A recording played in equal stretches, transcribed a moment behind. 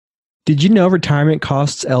Did you know retirement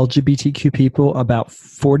costs LGBTQ people about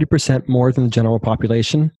 40% more than the general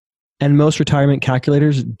population? And most retirement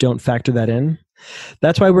calculators don't factor that in.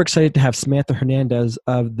 That's why we're excited to have Samantha Hernandez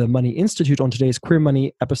of the Money Institute on today's Queer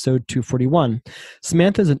Money episode 241.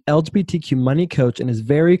 Samantha is an LGBTQ money coach and is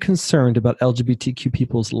very concerned about LGBTQ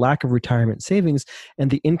people's lack of retirement savings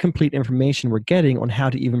and the incomplete information we're getting on how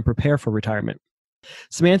to even prepare for retirement.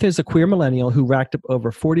 Samantha is a queer millennial who racked up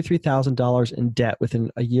over $43,000 in debt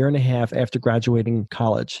within a year and a half after graduating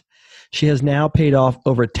college. She has now paid off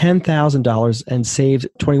over $10,000 and saved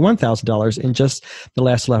 $21,000 in just the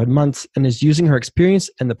last 11 months and is using her experience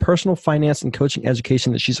and the personal finance and coaching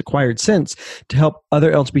education that she's acquired since to help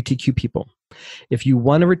other LGBTQ people. If you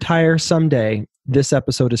want to retire someday, this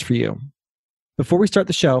episode is for you. Before we start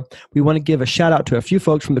the show, we want to give a shout out to a few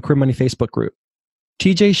folks from the Queer Money Facebook group.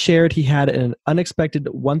 TJ shared he had an unexpected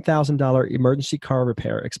 $1,000 emergency car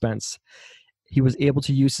repair expense. He was able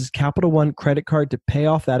to use his Capital One credit card to pay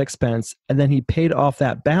off that expense, and then he paid off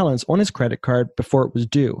that balance on his credit card before it was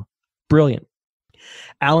due. Brilliant.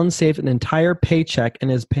 Alan saved an entire paycheck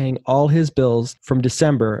and is paying all his bills from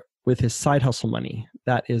December with his side hustle money.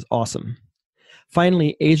 That is awesome.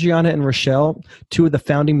 Finally, Adriana and Rochelle, two of the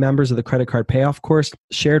founding members of the credit card payoff course,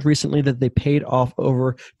 shared recently that they paid off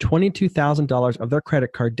over $22,000 of their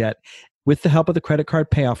credit card debt with the help of the credit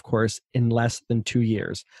card payoff course in less than 2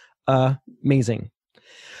 years. Amazing.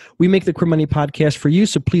 We make the Queer Money podcast for you,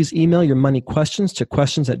 so please email your money questions to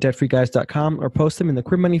questions@debtfreeguys.com or post them in the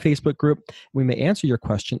Queer Money Facebook group. We may answer your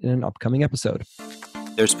question in an upcoming episode.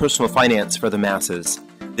 There's personal finance for the masses.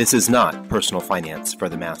 This is not personal finance for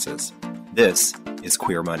the masses. This is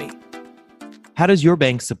Queer Money. How does your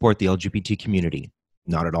bank support the LGBT community?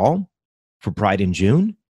 Not at all? For Pride in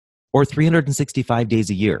June? Or 365 days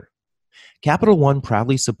a year? Capital One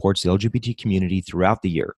proudly supports the LGBT community throughout the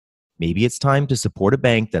year. Maybe it's time to support a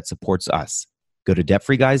bank that supports us. Go to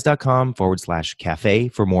debtfreeguys.com/cafe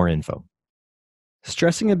for more info.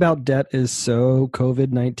 Stressing about debt is so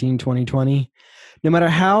COVID-19 2020. No matter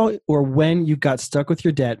how or when you got stuck with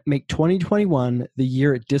your debt, make 2021 the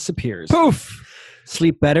year it disappears. Poof!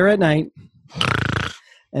 Sleep better at night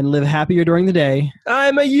and live happier during the day.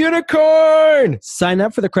 I'm a unicorn! Sign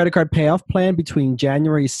up for the credit card payoff plan between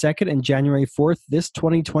January 2nd and January 4th this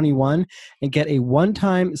 2021 and get a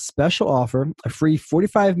one-time special offer, a free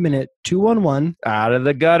 45-minute 2-on-1 Out of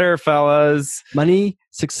the gutter, fellas. money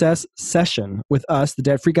success session with us, the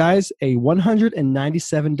Debt Free Guys, a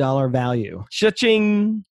 $197 value.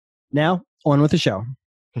 Cha-ching! Now, on with the show.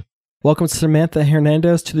 Welcome, Samantha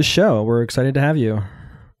Hernandez, to the show. We're excited to have you.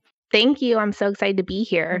 Thank you. I'm so excited to be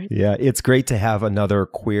here. Yeah, it's great to have another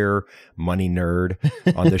queer money nerd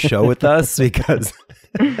on the show with us because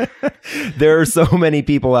there are so many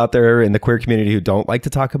people out there in the queer community who don't like to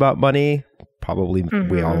talk about money. Probably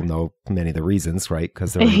we all know many of the reasons, right?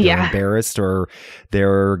 Because they're embarrassed or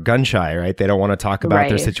they're gun shy, right? They don't want to talk about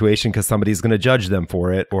their situation because somebody's going to judge them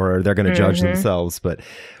for it or they're going to judge themselves. But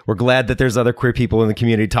we're glad that there's other queer people in the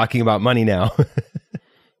community talking about money now.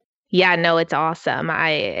 Yeah, no, it's awesome.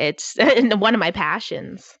 It's one of my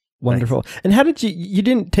passions. Wonderful. Nice. And how did you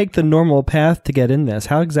didn't take the normal path to get in this.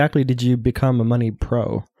 How exactly did you become a money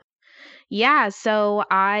pro? Yeah, so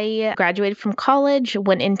I graduated from college,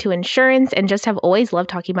 went into insurance, and just have always loved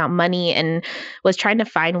talking about money and was trying to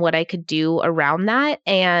find what I could do around that.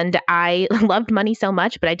 And I loved money so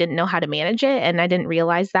much, but I didn't know how to manage it. And I didn't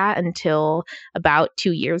realize that until about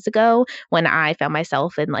 2 years ago when I found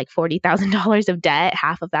myself in like $40,000 of debt.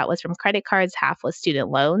 Half of that was from credit cards, half was student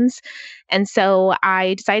loans. And so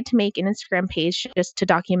I decided to make an Instagram page just to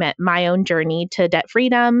document my own journey to debt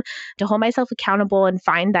freedom, to hold myself accountable and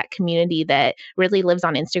find that community that really lives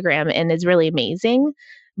on Instagram and is really amazing.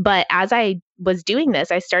 But as I was doing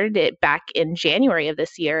this, I started it back in January of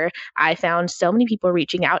this year. I found so many people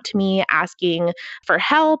reaching out to me, asking for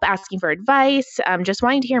help, asking for advice, just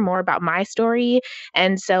wanting to hear more about my story.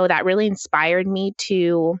 And so that really inspired me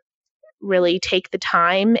to really take the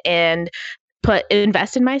time and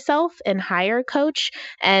invest in myself and hire a coach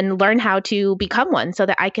and learn how to become one so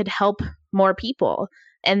that I could help more people.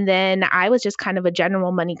 And then I was just kind of a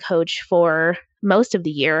general money coach for most of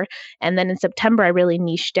the year. And then in September, I really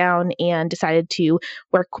niched down and decided to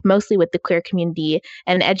work mostly with the queer community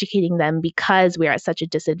and educating them because we are at such a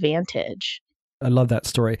disadvantage. I love that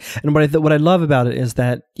story. And what I love about it is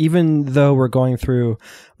that even though we're going through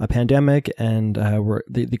a pandemic and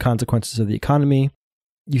the consequences of the economy,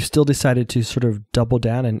 you still decided to sort of double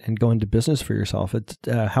down and go into business for yourself.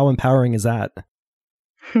 How empowering is that?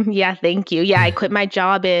 Yeah, thank you. Yeah, I quit my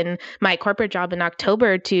corporate job in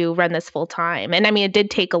October to run this full time. And I mean, it did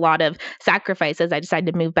take a lot of sacrifices. I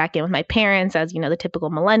decided to move back in with my parents as, the typical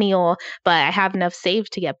millennial, but I have enough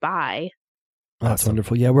saved to get by. Oh, that's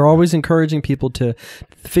wonderful. Yeah, we're always encouraging people to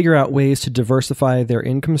figure out ways to diversify their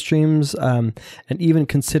income streams and even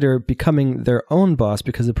consider becoming their own boss,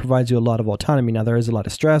 because it provides you a lot of autonomy. Now, there is a lot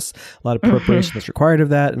of stress, a lot of preparation that's required of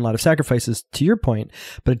that, and a lot of sacrifices, to your point,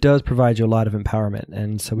 but it does provide you a lot of empowerment.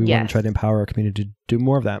 And so we want to try to empower our community to do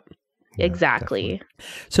more of that. Yeah, exactly. Definitely.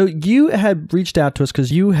 So you had reached out to us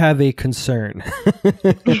because you have a concern.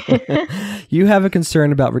 You have a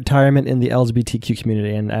concern about retirement in the LGBTQ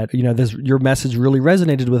community. And, your message really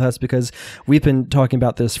resonated with us because we've been talking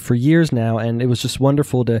about this for years now. And it was just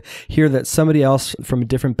wonderful to hear that somebody else from a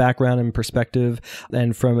different background and perspective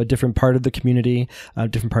and from a different part of the community, a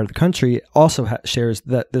different part of the country, also shares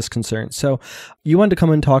this concern. So you wanted to come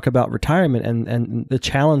and talk about retirement and the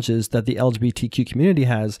challenges that the LGBTQ community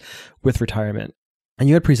has with retirement. And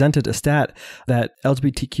you had presented a stat that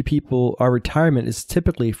LGBTQ people, our retirement is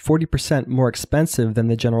typically 40% more expensive than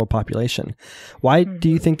the general population. Why do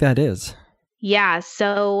you think that is? Yeah,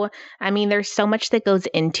 so I mean, there's so much that goes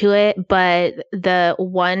into it, but the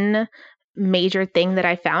one major thing that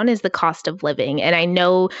I found is the cost of living. And I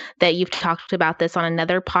know that you've talked about this on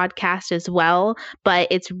another podcast as well, but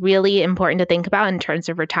it's really important to think about in terms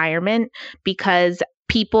of retirement, because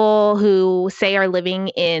people who say are living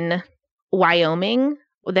in Wyoming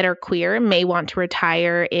that are queer may want to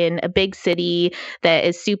retire in a big city that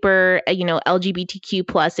is super, LGBTQ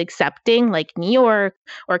plus accepting, like New York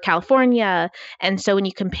or California. And so when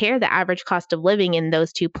you compare the average cost of living in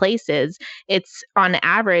those two places, it's on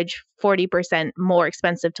average 40% more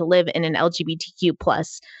expensive to live in an LGBTQ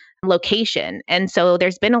plus location. And so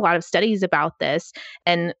there's been a lot of studies about this,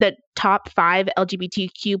 and the top 5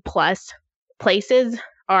 LGBTQ plus places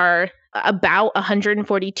are about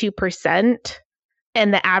 142%,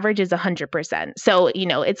 and the average is 100%. So,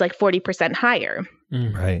 it's like 40% higher.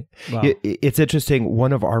 Right. Wow. It's interesting.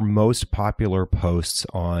 One of our most popular posts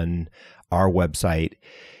on our website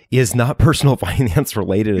is not personal finance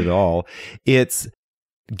related at all. It's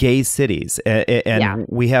gay cities. And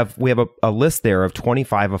we have a list there of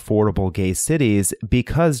 25 affordable gay cities,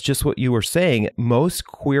 because just what you were saying, most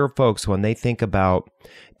queer folks, when they think about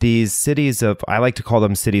these cities I like to call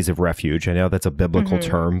them cities of refuge. I know that's a biblical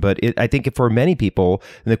term, but I think for many people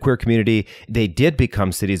in the queer community, they did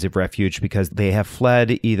become cities of refuge because they have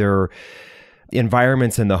fled either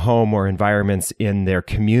environments in the home or environments in their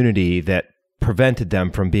community that prevented them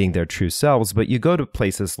from being their true selves. But you go to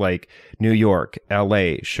places like New York,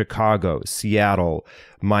 LA, Chicago, Seattle,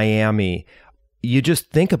 Miami, you just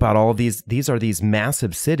think about all of these are these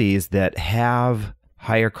massive cities that have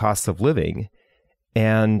higher costs of living.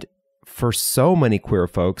 And for so many queer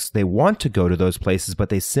folks, they want to go to those places, but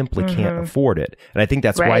they simply can't afford it. And I think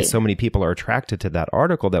that's why so many people are attracted to that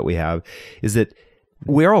article that we have, is that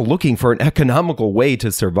we're all looking for an economical way to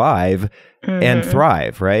survive and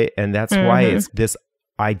thrive, right? And that's why it's this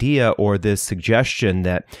idea or this suggestion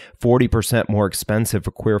that 40% more expensive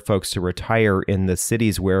for queer folks to retire in the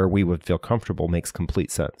cities where we would feel comfortable makes complete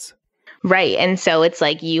sense. Right. And so it's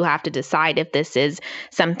like you have to decide if this is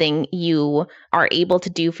something you are able to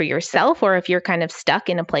do for yourself, or if you're kind of stuck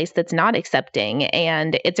in a place that's not accepting.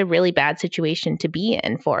 And it's a really bad situation to be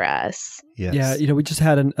in for us. Yes. Yeah, we just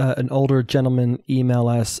had an older gentleman email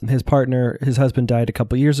us. His husband died a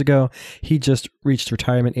couple years ago. He just reached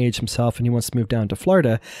retirement age himself, and he wants to move down to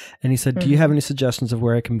Florida. And he said, do you have any suggestions of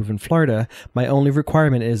where I can move in Florida? My only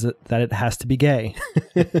requirement is that it has to be gay.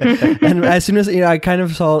 And as soon as, I kind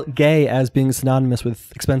of saw gay as being synonymous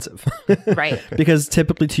with expensive. Right. Because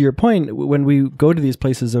typically, to your point, when we go to these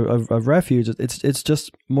places of refuge, it's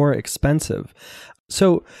just more expensive.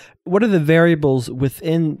 So what are the variables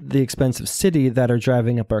within the expensive city that are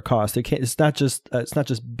driving up our cost? It's not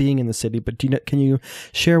just being in the city, but can you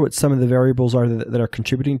share what some of the variables are that are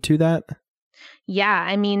contributing to that? Yeah,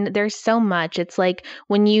 I mean, there's so much. It's like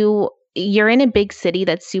when you're in a big city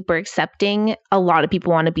that's super accepting, a lot of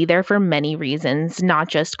people want to be there for many reasons, not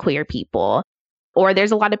just queer people. Or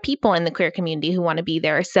there's a lot of people in the queer community who want to be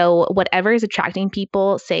there. So whatever is attracting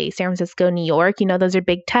people, say San Francisco, New York, those are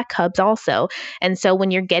big tech hubs also. And so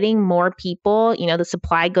when you're getting more people, the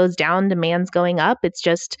supply goes down, demand's going up. It's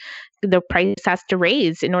just the price has to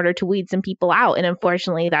raise in order to weed some people out. And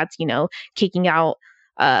unfortunately, that's, kicking out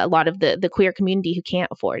a lot of the queer community who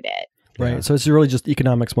can't afford it. Right. Yeah. So it's really just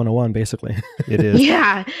economics 101, basically. It is.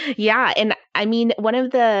 Yeah. Yeah. And I mean, one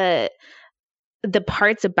of the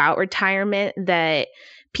parts about retirement that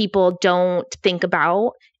people don't think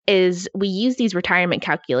about is we use these retirement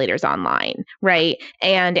calculators online, right?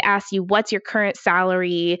 And ask you, what's your current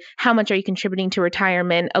salary? How much are you contributing to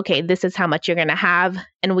retirement? Okay, this is how much you're going to have.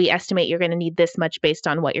 And we estimate you're going to need this much based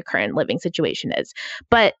on what your current living situation is.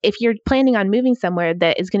 But if you're planning on moving somewhere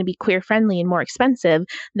that is going to be queer friendly and more expensive,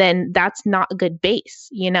 then that's not a good base,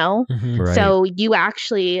 you know? Right. So you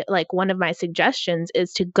actually, like, one of my suggestions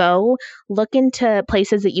is to go look into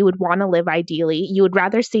places that you would want to live ideally. You would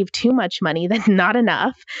rather save too much money than not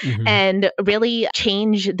enough. And really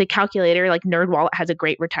change the calculator. Like NerdWallet has a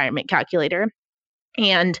great retirement calculator.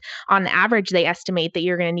 And on average, they estimate that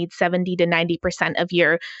you're going to need 70 to 90% of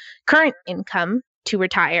your current income to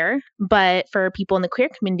retire. But for people in the queer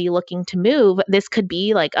community looking to move, this could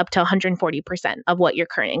be like up to 140% of what your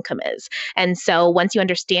current income is. And so once you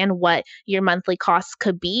understand what your monthly costs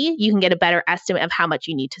could be, you can get a better estimate of how much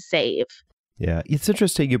you need to save. Yeah, it's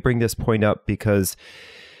interesting you bring this point up because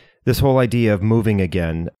this whole idea of moving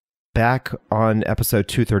again, back on episode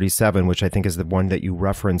 237, which I think is the one that you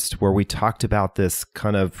referenced, where we talked about this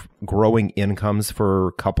kind of growing incomes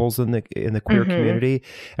for couples in the queer community.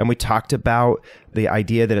 And we talked about the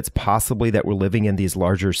idea that it's possibly that we're living in these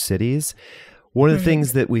larger cities. One of the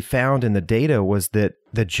things that we found in the data was that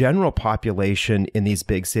the general population in these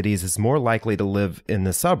big cities is more likely to live in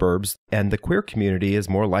the suburbs, and the queer community is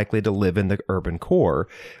more likely to live in the urban core,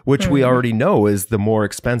 which we already know is the more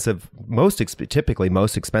expensive, typically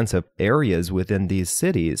most expensive areas within these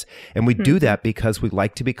cities. And we do that because we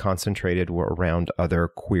like to be concentrated around other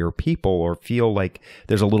queer people or feel like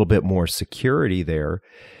there's a little bit more security there.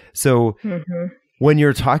 So when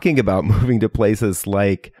you're talking about moving to places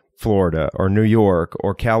like Florida or New York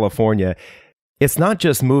or California, it's not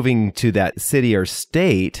just moving to that city or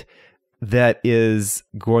state that is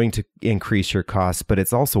going to increase your costs, but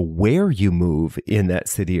it's also where you move in that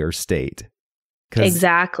city or state.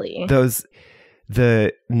 Exactly.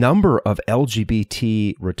 The number of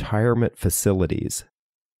LGBT retirement facilities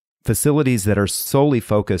that are solely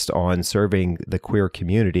focused on serving the queer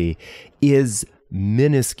community is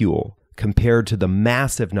minuscule compared to the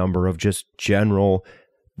massive number of just general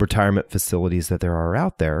retirement facilities that there are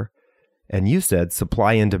out there. And you said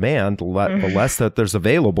supply and demand, the less that there's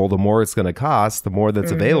available, the more it's going to cost. The more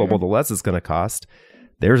that's available, the less it's going to cost.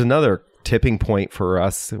 There's another tipping point for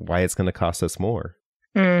us why it's going to cost us more.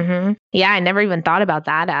 Yeah, I never even thought about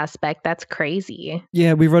that aspect. That's crazy.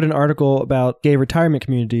 Yeah, we wrote an article about gay retirement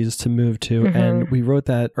communities to move to, and we wrote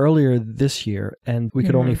that earlier this year, and we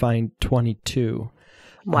could only find 22.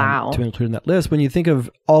 To include in that list. When you think of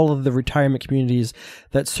all of the retirement communities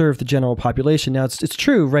that serve the general population, now it's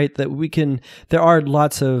true, right, that there are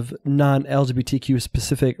lots of non-LGBTQ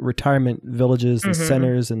specific retirement villages and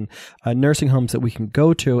centers and nursing homes that we can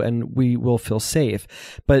go to and we will feel safe.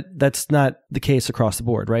 But that's not the case across the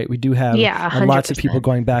board, right? We do have lots of people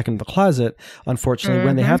going back into the closet, unfortunately,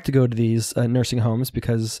 when they have to go to these nursing homes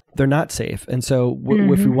because they're not safe. And so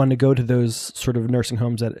if we want to go to those sort of nursing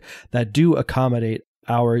homes that do accommodate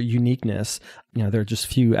our uniqueness, there are just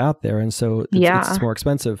few out there, and so it's more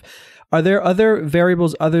expensive. Are there other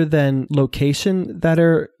variables other than location that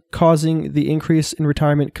are causing the increase in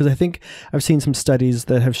retirement? Because I think I've seen some studies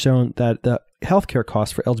that have shown that the healthcare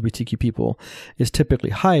cost for LGBTQ people is typically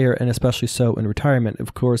higher, and especially so in retirement.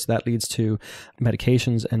 Of course, that leads to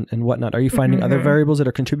medications and whatnot. Are you finding other variables that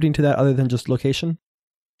are contributing to that other than just location?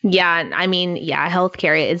 Yeah, I mean,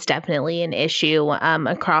 healthcare is definitely an issue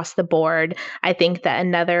across the board. I think that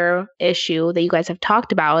another issue that you guys have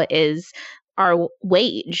talked about is our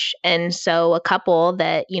wage. And so a couple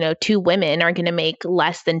that, two women are going to make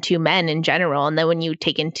less than two men in general. And then when you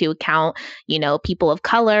take into account, people of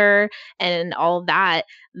color and all of that,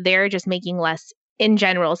 they're just making less in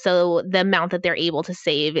general. So the amount that they're able to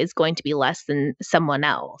save is going to be less than someone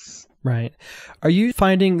else. Right. Are you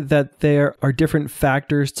finding that there are different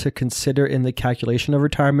factors to consider in the calculation of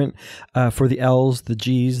retirement for the L's, the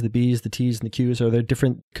G's, the B's, the T's, and the Q's? Are there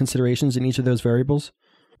different considerations in each of those variables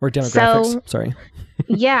or demographics? Sorry.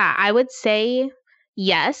 Yeah, I would say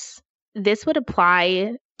yes. This would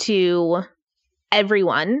apply to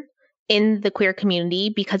everyone in the queer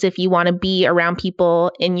community, because if you want to be around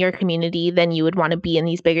people in your community, then you would want to be in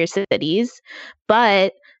these bigger cities.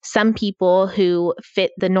 But some people who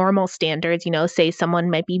fit the normal standards, say someone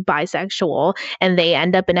might be bisexual and they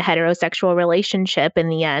end up in a heterosexual relationship in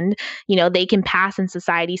the end, they can pass in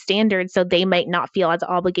society standards. So they might not feel as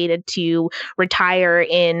obligated to retire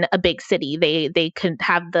in a big city. They could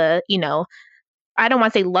have the, I don't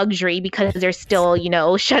want to say luxury because they're still,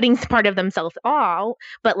 shutting part of themselves off,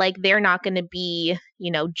 but like they're not going to be,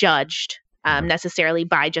 judged necessarily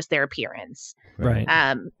by just their appearance. Right.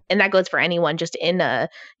 And that goes for anyone just in a,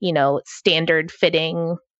 standard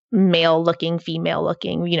fitting male looking, female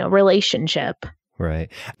looking, relationship.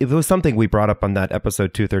 Right. It was something we brought up on that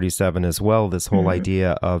episode 237 as well, this whole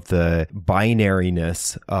idea of the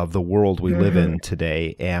binariness of the world we live in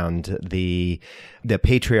today and the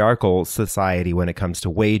patriarchal society when it comes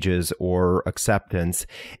to wages or acceptance.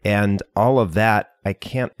 And all of that, I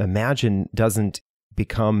can't imagine, doesn't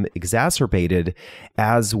become exacerbated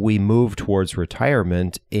as we move towards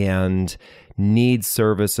retirement and need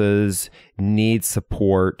services, need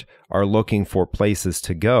support, are looking for places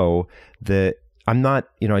to go. I'm not,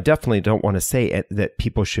 I definitely don't want to say that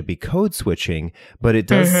people should be code switching, but it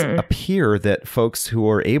does appear that folks who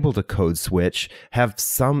are able to code switch have to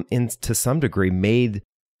some degree made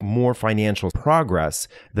more financial progress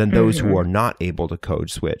than those who are not able to code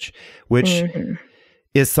switch, which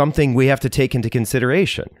is something we have to take into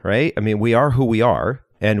consideration, right? I mean, we are who we are,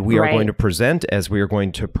 and we are going to present as we are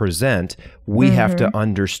going to present. We have to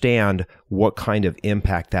understand what kind of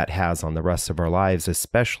impact that has on the rest of our lives,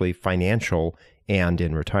 especially financial and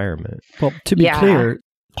in retirement. Well, to be clear,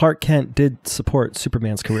 Clark Kent did support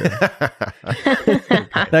Superman's career.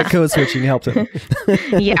 That code switching helped him.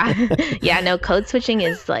 No, code switching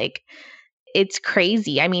is it's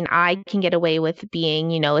crazy. I mean, I can get away with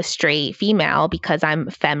being, a straight female because I'm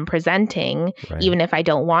femme presenting, even if I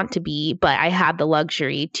don't want to be, but I have the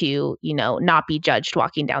luxury to, not be judged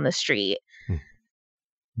walking down the street.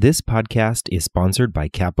 This podcast is sponsored by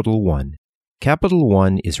Capital One. Capital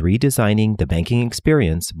One is redesigning the banking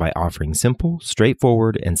experience by offering simple,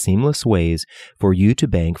 straightforward, and seamless ways for you to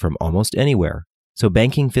bank from almost anywhere. So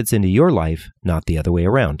banking fits into your life, not the other way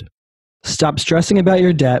around. Stop stressing about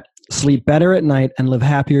your debt, sleep better at night, and live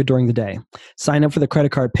happier during the day. Sign up for the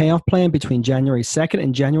credit card payoff plan between January 2nd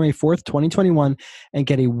and January 4th, 2021, and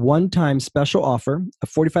get a one-time special offer, a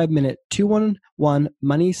 45-minute 2-1-1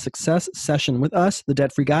 money success session with us, the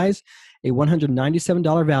Debt-Free Guys, a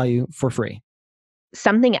 $197 value for free.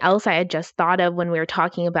 Something else I had just thought of when we were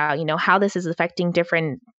talking about, how this is affecting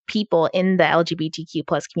different people in the LGBTQ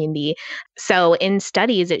plus community. So in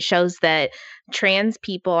studies, it shows that trans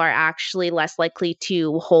people are actually less likely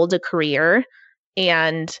to hold a career.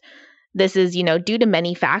 And this is, due to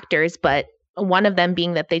many factors, but one of them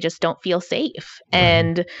being that they just don't feel safe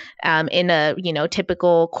and in a,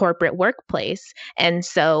 typical corporate workplace. And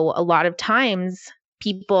so a lot of times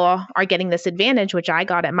people are getting this advantage, which I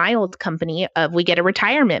got at my old company, of we get a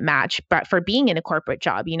retirement match, but for being in a corporate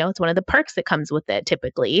job, it's one of the perks that comes with it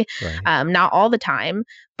typically, not all the time,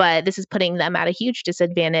 but this is putting them at a huge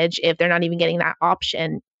disadvantage if they're not even getting that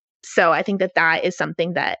option. So I think that is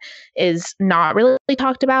something that is not really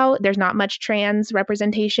talked about. There's not much trans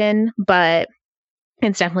representation, but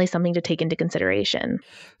it's definitely something to take into consideration.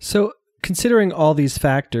 So considering all these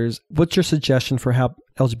factors, what's your suggestion for how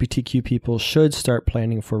LGBTQ people should start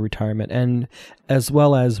planning for retirement, and as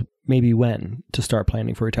well as maybe when to start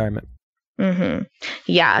planning for retirement?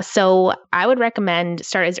 Yeah, so I would recommend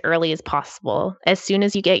start as early as possible. As soon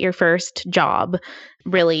as you get your first job,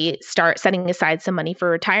 really start setting aside some money for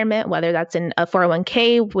retirement, whether that's in a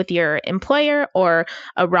 401k with your employer or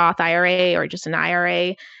a Roth IRA or just an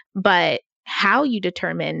IRA. But how you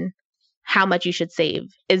determine how much you should save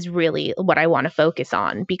is really what I want to focus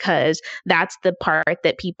on, because that's the part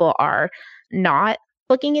that people are not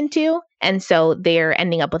looking into. And so they're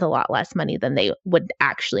ending up with a lot less money than they would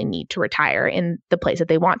actually need to retire in the place that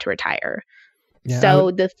they want to retire. Yeah, so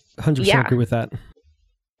I 100% agree with that.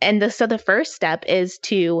 And so the first step is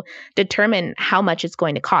to determine how much it's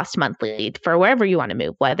going to cost monthly for wherever you want to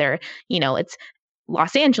move, whether, it's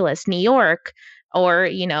Los Angeles, New York, or,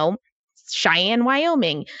 Cheyenne,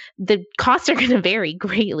 Wyoming. The costs are going to vary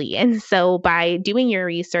greatly. And so by doing your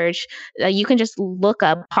research, you can just look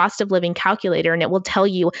up cost of living calculator, and it will tell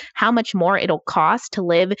you how much more it'll cost to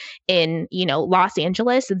live in, Los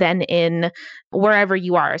Angeles than in wherever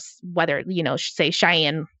you are, whether, say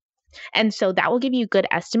Cheyenne. And so that will give you a good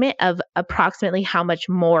estimate of approximately how much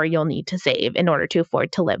more you'll need to save in order to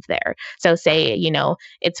afford to live there. So say,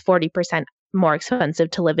 it's 40% more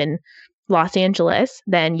expensive to live in Los Angeles,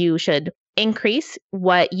 then you should increase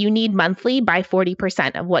what you need monthly by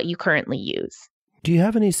 40% of what you currently use. Do you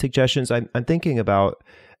have any suggestions? I'm thinking about,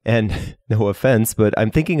 and no offense, but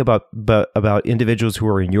I'm thinking about individuals who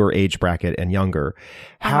are in your age bracket and younger,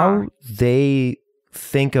 how they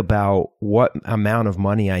think about what amount of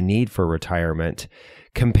money I need for retirement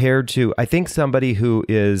compared to, I think somebody who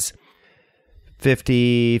is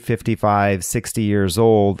 50, 55, 60 years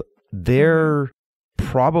old, they're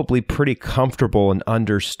probably pretty comfortable and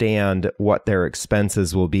understand what their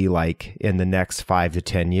expenses will be like in the next 5 to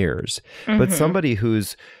 10 years. But somebody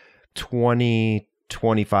who's 20,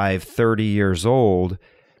 25, 30 years old,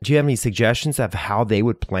 Do you have any suggestions of how they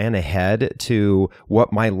would plan ahead to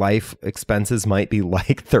what my life expenses might be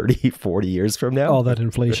like 30, 40 years from now? All that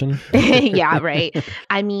inflation. Yeah, right.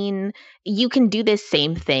 I mean, you can do this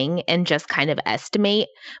same thing and just kind of estimate,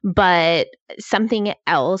 but something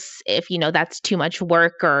else, if, that's too much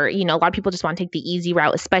work or, a lot of people just want to take the easy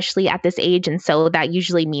route, especially at this age. And so that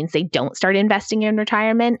usually means they don't start investing in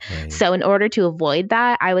retirement. Right. So in order to avoid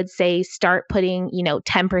that, I would say start putting,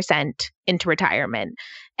 10% into retirement.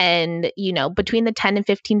 And, between the 10 and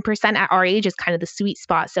 15% at our age is kind of the sweet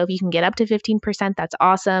spot. So if you can get up to 15%, that's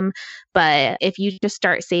awesome. But if you just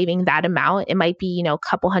start saving that amount, it might be, a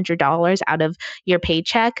couple $100s out of your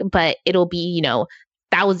paycheck, but it'll be,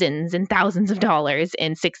 thousands and thousands of dollars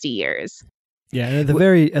in 60 years. Yeah, and at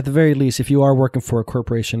the very least, if you are working for a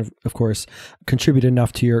corporation, of course, contribute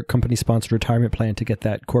enough to your company-sponsored retirement plan to get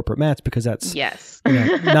that corporate match, because that's yes,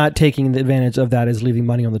 not taking the advantage of that is leaving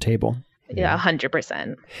money on the table. Yeah,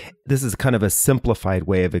 100%. This is kind of a simplified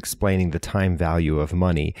way of explaining the time value of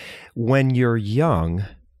money. When you're young,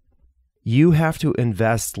 you have to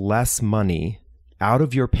invest less money out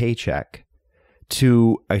of your paycheck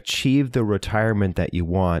to achieve the retirement that you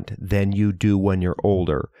want than you do when you're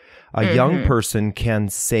older. A young person can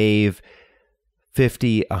save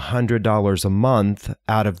 $50, $100 a month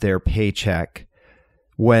out of their paycheck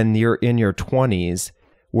when you're in your 20s,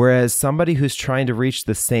 whereas somebody who's trying to reach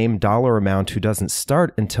the same dollar amount who doesn't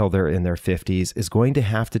start until they're in their 50s is going to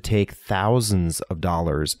have to take thousands of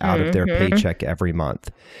dollars out of their paycheck every month.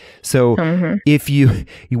 So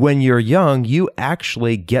when you're young, you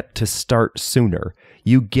actually get to start sooner.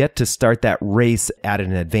 You get to start that race at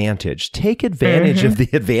an advantage. Take advantage of the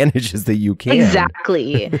advantages that you can.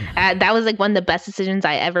 Exactly. That was like one of the best decisions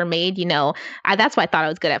I ever made. That's why I thought I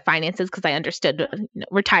was good at finances, because I understood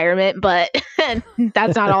retirement, but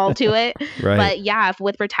that's not all to it. Right. But yeah,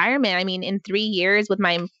 with retirement, I mean, in 3 years with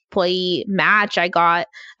my employee match, I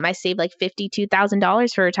saved like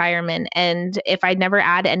 $52,000 for retirement. And if I never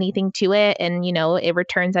add anything to it and, it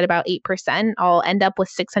returns at about 8%, I'll end up with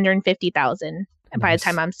 $650,000. By the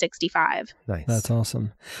time I'm 65. Nice. That's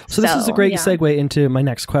awesome. So this is a great segue into my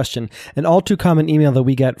next question. An all too common email that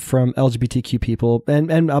we get from LGBTQ people, and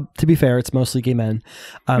to be fair, it's mostly gay men,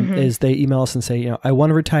 is they email us and say, I want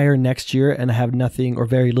to retire next year and I have nothing or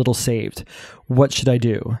very little saved. What should I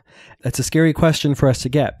do? That's a scary question for us to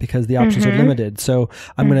get because the options are limited. So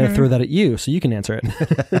I'm going to throw that at you so you can answer it.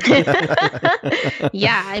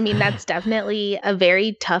 Yeah, I mean, that's definitely a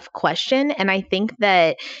very tough question. And I think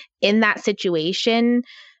that in that situation,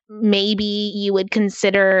 maybe you would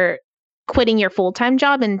consider quitting your full-time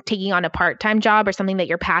job and taking on a part-time job or something that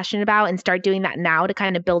you're passionate about and start doing that now to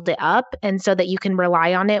kind of build it up. And so that you can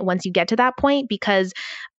rely on it once you get to that point, because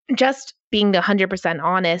just being 100%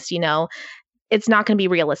 honest, it's not going to be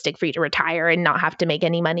realistic for you to retire and not have to make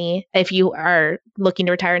any money if you are looking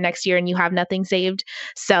to retire next year and you have nothing saved.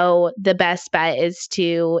 So the best bet is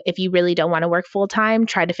to, if you really don't want to work full time,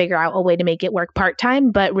 try to figure out a way to make it work part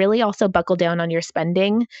time, but really also buckle down on your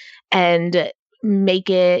spending and make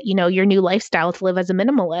it, your new lifestyle to live as a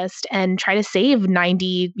minimalist, and try to save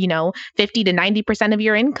 50 to 90% of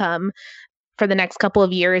your income for the next couple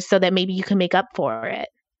of years so that maybe you can make up for it.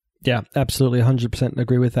 Yeah, absolutely. 100%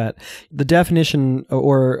 agree with that. The definition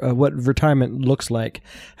or what retirement looks like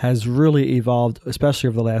has really evolved, especially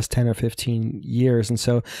over the last 10 or 15 years. And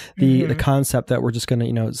so the concept that we're just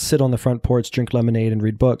going to, sit on the front porch, drink lemonade and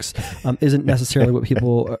read books isn't necessarily what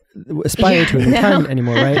people aspire to in retirement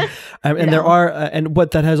anymore, right? And there are, and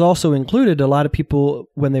what that has also included, a lot of people,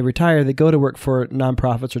 when they retire, they go to work for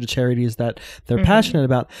nonprofits or to charities that they're passionate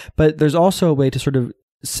about. But there's also a way to sort of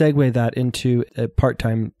segue that into a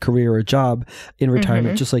part-time career or job in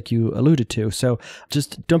retirement, just like you alluded to. So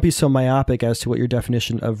just don't be so myopic as to what your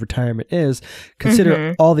definition of retirement is.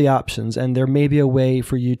 Consider all the options, and there may be a way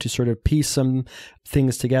for you to sort of piece some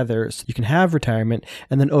things together so you can have retirement,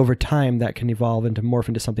 and then over time that can evolve into morph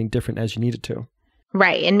into something different as you need it to.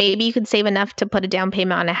 Right. And maybe you could save enough to put a down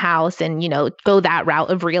payment on a house and, go that route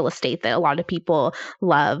of real estate that a lot of people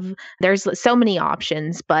love. There's so many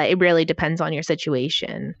options, but it really depends on your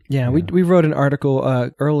situation. Yeah. We wrote an article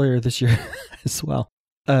earlier this year as well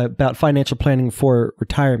about financial planning for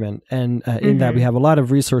retirement. And in that we have a lot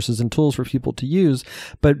of resources and tools for people to use.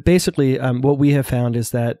 But basically what we have found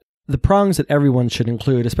is that the prongs that everyone should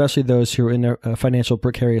include, especially those who are in a financial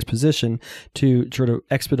precarious position, to sort of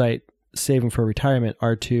expedite saving for retirement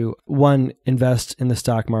are to, 1, invest in the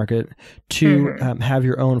stock market, 2, have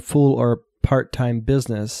your own full or part-time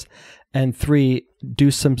business, and 3,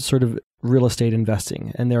 do some sort of real estate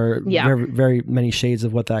investing. And there are very, very many shades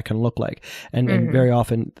of what that can look like. And very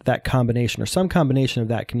often that combination or some combination of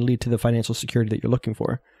that can lead to the financial security that you're looking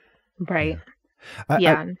for. Right.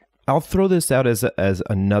 Yeah. I'll throw this out as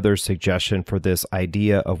another suggestion for this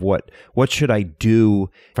idea of what should I do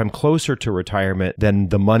if I'm closer to retirement than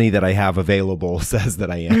the money that I have available says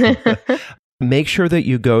that I am. Make sure that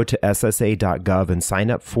you go to ssa.gov and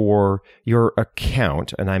sign up for your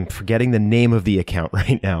account. And I'm forgetting the name of the account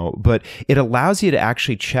right now, but it allows you to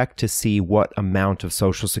actually check to see what amount of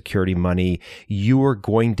Social Security money you are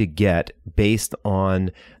going to get based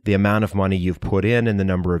on the amount of money you've put in and the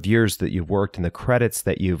number of years that you've worked and the credits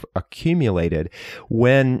that you've accumulated.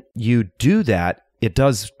 When you do that, it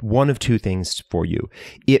does one of two things for you.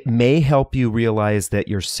 It may help you realize that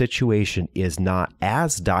your situation is not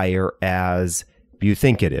as dire as you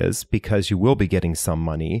think it is because you will be getting some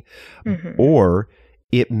money, or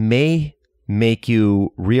it may make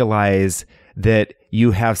you realize that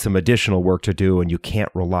you have some additional work to do and you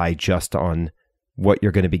can't rely just on what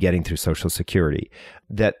you're going to be getting through Social Security.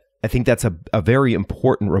 That I think that's a very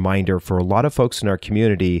important reminder for a lot of folks in our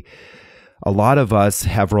community. A lot of us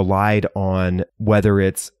have relied on, whether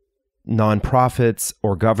it's nonprofits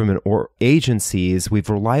or government or agencies, we've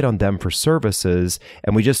relied on them for services,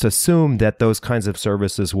 and we just assume that those kinds of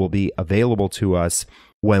services will be available to us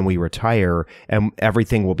when we retire and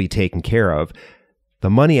everything will be taken care of. The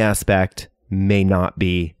money aspect may not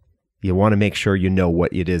be. You want to make sure you know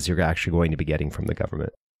what it is you're actually going to be getting from the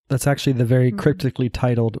government. That's actually the very cryptically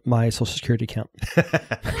titled My Social Security Account.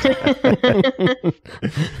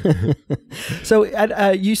 So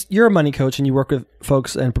you're a money coach and you work with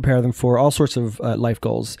folks and prepare them for all sorts of life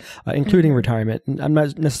goals, including retirement. And I'm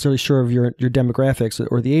not necessarily sure of your demographics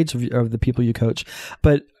or the age of the people you coach,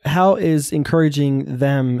 but how is encouraging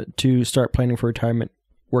them to start planning for retirement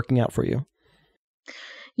working out for you?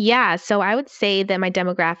 Yeah, so I would say that my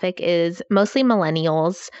demographic is mostly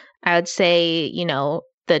millennials. I would say,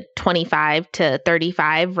 the 25 to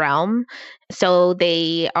 35 realm. So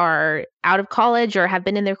they are out of college or have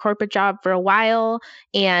been in their corporate job for a while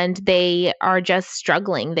and they are just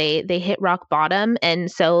struggling. They hit rock bottom. And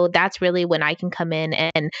so that's really when I can come in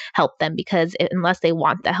and help them, because unless they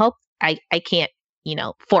want the help, I can't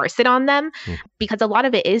force it on them, because a lot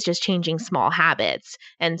of it is just changing small habits.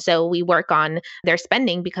 And so we work on their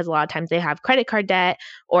spending, because a lot of times they have credit card debt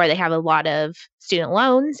or they have a lot of student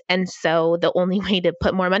loans. And so the only way to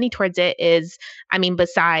put more money towards it is,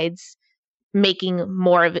 besides making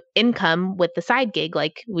more of income with the side gig,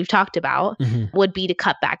 like we've talked about, would be to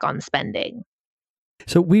cut back on spending.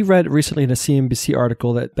 So we read recently in a CNBC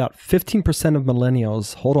article that about 15% of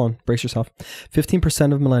millennials, hold on, brace yourself,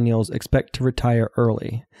 15% of millennials expect to retire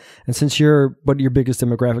early. And since one of your biggest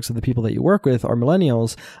demographics of the people that you work with are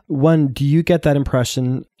millennials, one, do you get that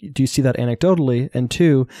impression? Do you see that anecdotally? And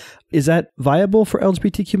two, is that viable for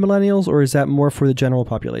LGBTQ millennials, or is that more for the general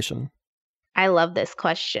population? I love this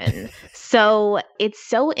question. So it's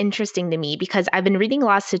so interesting to me because I've been reading a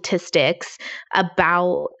lot of statistics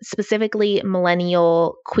about specifically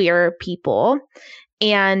millennial queer people,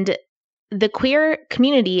 and the queer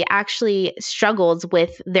community actually struggles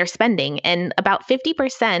with their spending, and about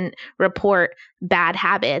 50% report bad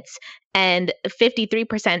habits and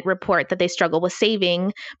 53% report that they struggle with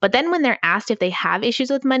saving. But then when they're asked if they have issues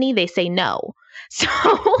with money, they say no. So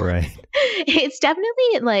right. It's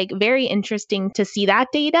definitely very interesting to see that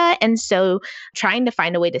data. And so trying to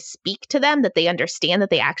find a way to speak to them that they understand that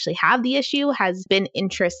they actually have the issue has been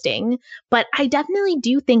interesting. But I definitely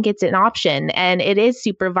do think it's an option and it is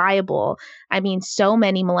super viable. So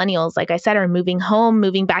many millennials, like I said, are moving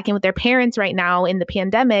back in with their parents right now in the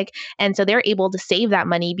pandemic. And so they're able to save that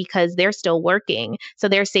money because they're still working. So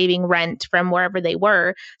they're saving rent from wherever they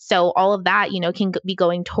were. So all of that, can be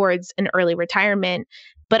going towards an early retirement.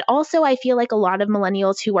 But also, I feel like a lot of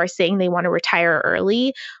millennials who are saying they want to retire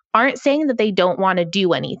early aren't saying that they don't want to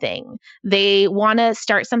do anything. They want to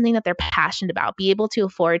start something that they're passionate about, be able to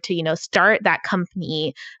afford to, start that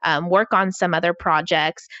company, work on some other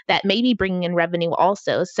projects that may be bringing in revenue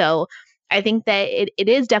also. So I think that it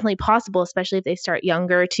is definitely possible, especially if they start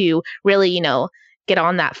younger, to really, get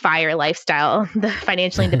on that FIRE lifestyle, the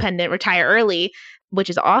financially independent, retire early, which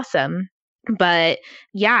is awesome. But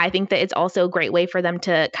yeah, I think that it's also a great way for them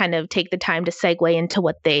to kind of take the time to segue into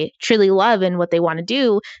what they truly love and what they want to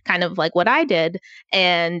do, kind of like what I did,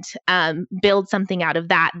 and build something out of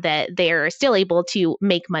that they're still able to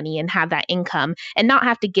make money and have that income and not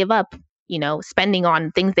have to give up, spending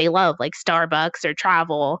on things they love, like Starbucks or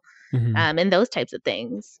travel. And those types of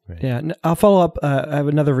things. Right. Yeah. I'll follow up. I have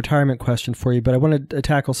another retirement question for you, but I want to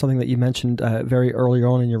tackle something that you mentioned very early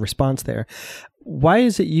on in your response there. Why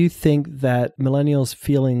is it you think that millennials'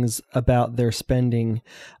 feelings about their spending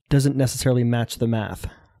doesn't necessarily match the math?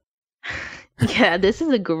 Yeah, this is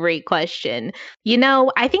a great question.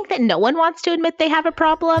 I think that no one wants to admit they have a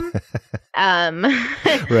problem um,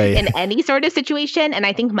 Right. in any sort of situation. And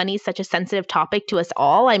I think money is such a sensitive topic to us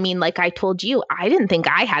all. I mean, like I told you, I didn't think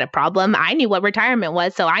I had a problem. I knew what retirement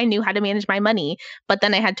was, so I knew how to manage my money. But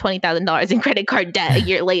then I had $20,000 in credit card debt a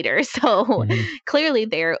year later. So clearly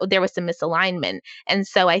there was some misalignment. And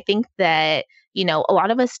so I think that a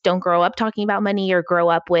lot of us don't grow up talking about money or grow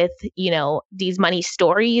up with, these money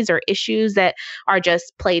stories or issues that are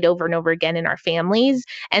just played over and over again in our families.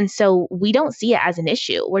 And so we don't see it as an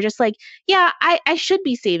issue. We're just like, yeah, I should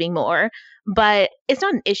be saving more, but it's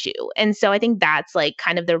not an issue. And so I think that's like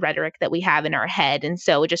kind of the rhetoric that we have in our head. And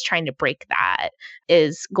so just trying to break that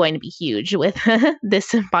is going to be huge with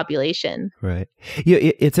this population. Right. Yeah,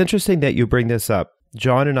 it's interesting that you bring this up.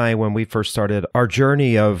 John and I, when we first started our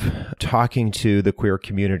journey of talking to the queer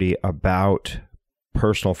community about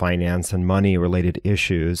personal finance and money-related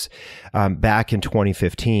issues back in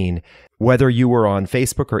 2015, whether you were on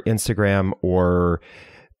Facebook or Instagram or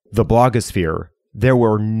the blogosphere, there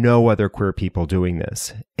were no other queer people doing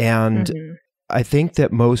this. And I think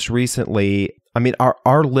that most recently,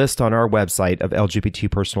 our list on our website of LGBT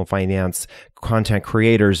personal finance content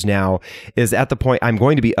creators now is at the point, I'm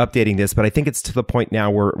going to be updating this, but I think it's to the point now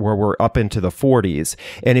where we're up into the 40s.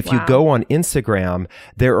 And if you go on Instagram,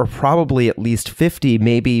 there are probably at least 50,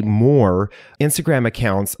 maybe more Instagram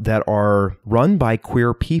accounts that are run by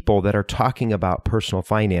queer people that are talking about personal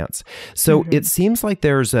finance. So it seems like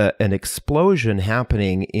there's an explosion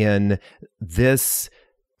happening in this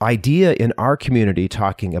idea in our community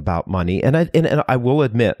talking about money. And I will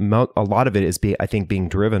admit, a lot of it is being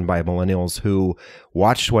driven by millennials who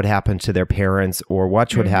watched what happened to their parents or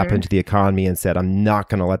watched what happened to the economy and said, I'm not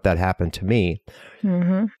going to let that happen to me.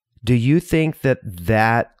 Do you think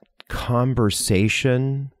that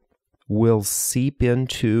conversation will seep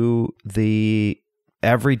into the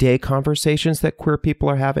everyday conversations that queer people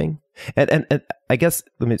are having? And I guess,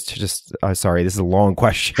 let me just, sorry, this is a long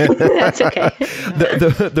question. That's okay.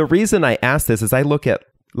 The reason I ask this is I look at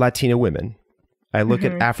Latina women. I look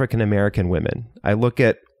at African American women. I look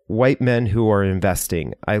at white men who are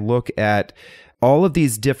investing. I look at all of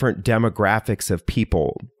these different demographics of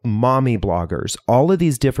people, mommy bloggers, all of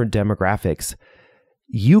these different demographics.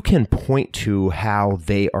 You can point to how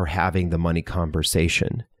they are having the money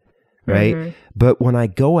conversation, right? But when I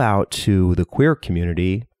go out to the queer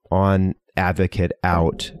community, on Advocate,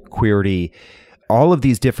 Out, Queerty, all of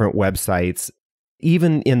these different websites,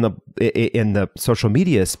 even in the social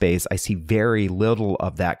media space, I see very little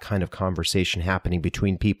of that kind of conversation happening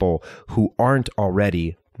between people who aren't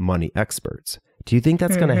already money experts. Do you think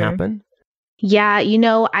that's going to happen? Yeah,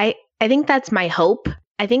 I think that's my hope.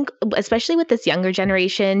 I think especially with this younger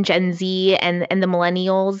generation, Gen Z and the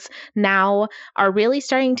millennials now are really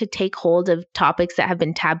starting to take hold of topics that have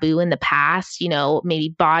been taboo in the past, maybe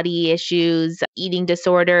body issues, eating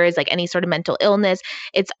disorders, like any sort of mental illness.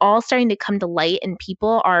 It's all starting to come to light and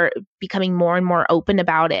people are becoming more and more open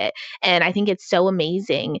about it. And I think it's so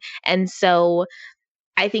amazing. And so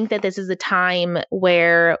I think that this is a time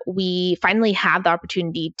where we finally have the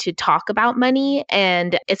opportunity to talk about money.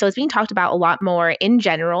 And so it's being talked about a lot more in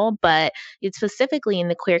general, but it's specifically in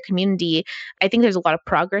the queer community. I think there's a lot of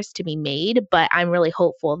progress to be made, but I'm really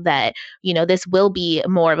hopeful that, this will be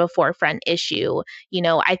more of a forefront issue.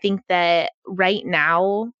 I think that right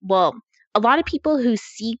now, a lot of people who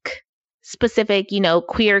seek specific,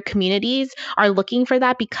 queer communities are looking for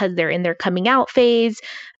that because they're in their coming out phase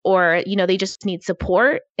or, they just need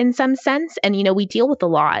support in some sense. And, we deal with a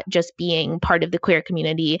lot just being part of the queer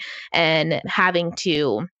community and having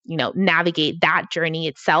to, navigate that journey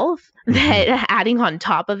itself, that adding on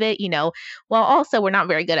top of it, also we're not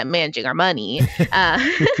very good at managing our money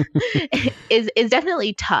is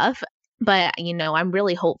definitely tough. But, I'm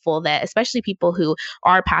really hopeful that especially people who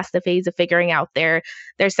are past the phase of figuring out their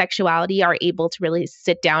sexuality are able to really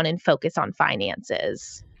sit down and focus on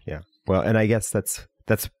finances. Yeah. Well, and I guess that's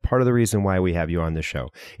part of the reason why we have you on the show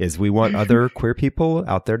is we want other queer people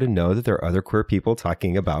out there to know that there are other queer people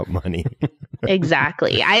talking about money.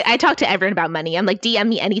 Exactly. I talk to everyone about money. I'm like, DM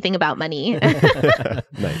me anything about money.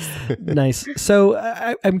 Nice. So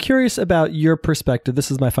I'm curious about your perspective.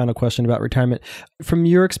 This is my final question about retirement. From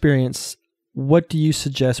your experience, what do you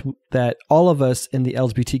suggest that all of us in the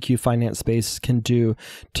LGBTQ finance space can do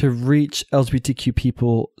to reach LGBTQ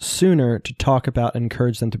people sooner to talk about and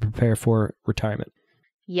encourage them to prepare for retirement?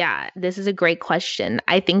 Yeah, this is a great question.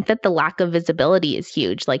 I think that the lack of visibility is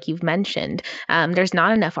huge, like you've mentioned. There's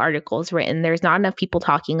not enough articles written, there's not enough people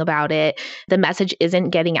talking about it. The message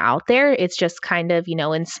isn't getting out there. It's just kind of,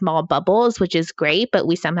 in small bubbles, which is great, but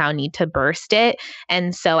we somehow need to burst it.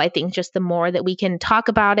 And so I think just the more that we can talk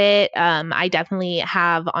about it, I definitely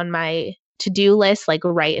have on my to-do list, like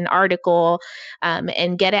write an article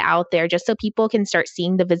and get it out there just so people can start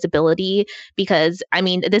seeing the visibility. Because I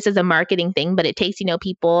mean, this is a marketing thing, but it takes,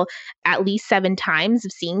 people at least 7 times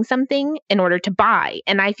of seeing something in order to buy.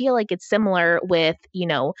 And I feel like it's similar with,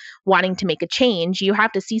 wanting to make a change. You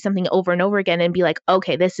have to see something over and over again and be like,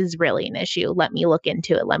 okay, this is really an issue. Let me look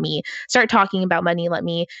into it. Let me start talking about money. Let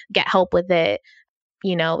me get help with it.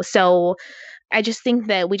 So I just think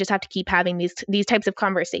that we just have to keep having these types of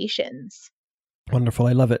conversations. Wonderful.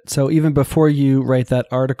 I love it. So even before you write that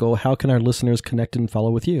article, how can our listeners connect and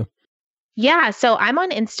follow with you? Yeah, so I'm on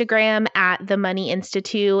Instagram at The Money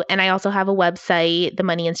Institute, and I also have a website,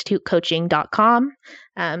 themoneyinstitutecoaching.com.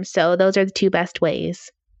 So those are the 2 best ways.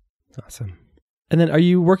 Awesome. And then are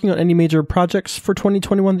you working on any major projects for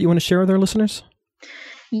 2021 that you want to share with our listeners?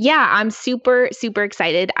 Yeah, I'm super, super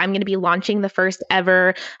excited. I'm going to be launching the first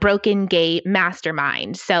ever Broken Gay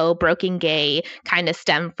Mastermind. So Broken Gay kind of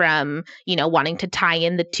stemmed from, wanting to tie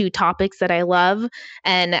in the 2 topics that I love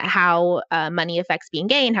and how money affects being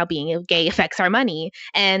gay and how being gay affects our money.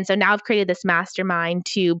 And so now I've created this mastermind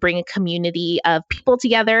to bring a community of people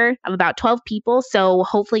together, of about 12 people. So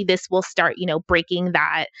hopefully this will start, breaking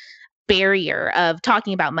that barrier of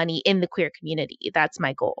talking about money in the queer community. That's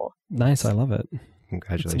my goal. Nice. I love it.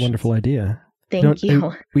 Congratulations. It's a wonderful idea. Thank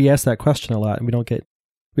you. We ask that question a lot, and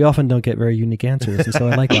we often don't get very unique answers, and so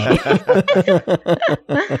I like that.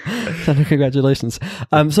 So congratulations.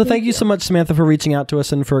 So thank you so much, Samantha, for reaching out to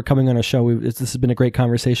us and for coming on our show. This has been a great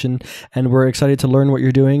conversation, and we're excited to learn what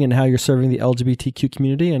you're doing and how you're serving the LGBTQ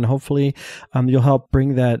community, and hopefully you'll help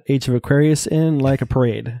bring that Age of Aquarius in like a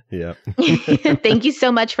parade. Yeah. Thank you so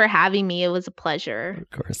much for having me. It was a pleasure. Of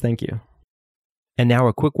course. Thank you. And now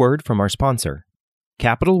a quick word from our sponsor.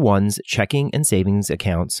 Capital One's checking and savings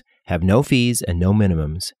accounts have no fees and no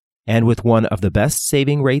minimums. And with one of the best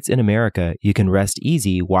saving rates in America, you can rest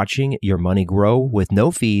easy watching your money grow with no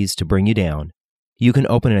fees to bring you down. You can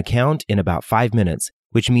open an account in about 5 minutes,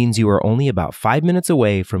 which means you are only about 5 minutes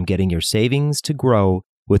away from getting your savings to grow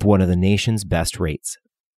with one of the nation's best rates.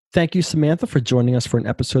 Thank you, Samantha, for joining us for an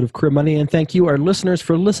episode of Queer Money, and thank you, our listeners,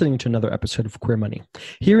 for listening to another episode of Queer Money.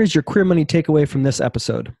 Here is your Queer Money takeaway from this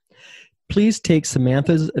episode. Please take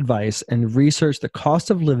Samantha's advice and research the cost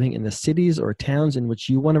of living in the cities or towns in which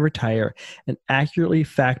you want to retire and accurately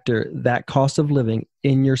factor that cost of living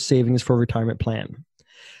in your savings for retirement plan.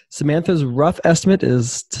 Samantha's rough estimate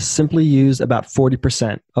is to simply use about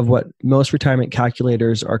 40% of what most retirement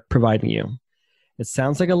calculators are providing you. It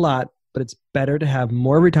sounds like a lot, but it's better to have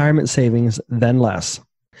more retirement savings than less.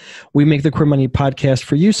 We make the Queer Money podcast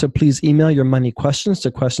for you, so please email your money questions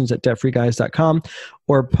to questions@debtfreeguys.com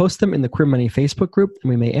or post them in the Queer Money Facebook group, and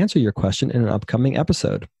we may answer your question in an upcoming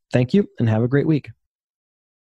episode. Thank you, and have a great week.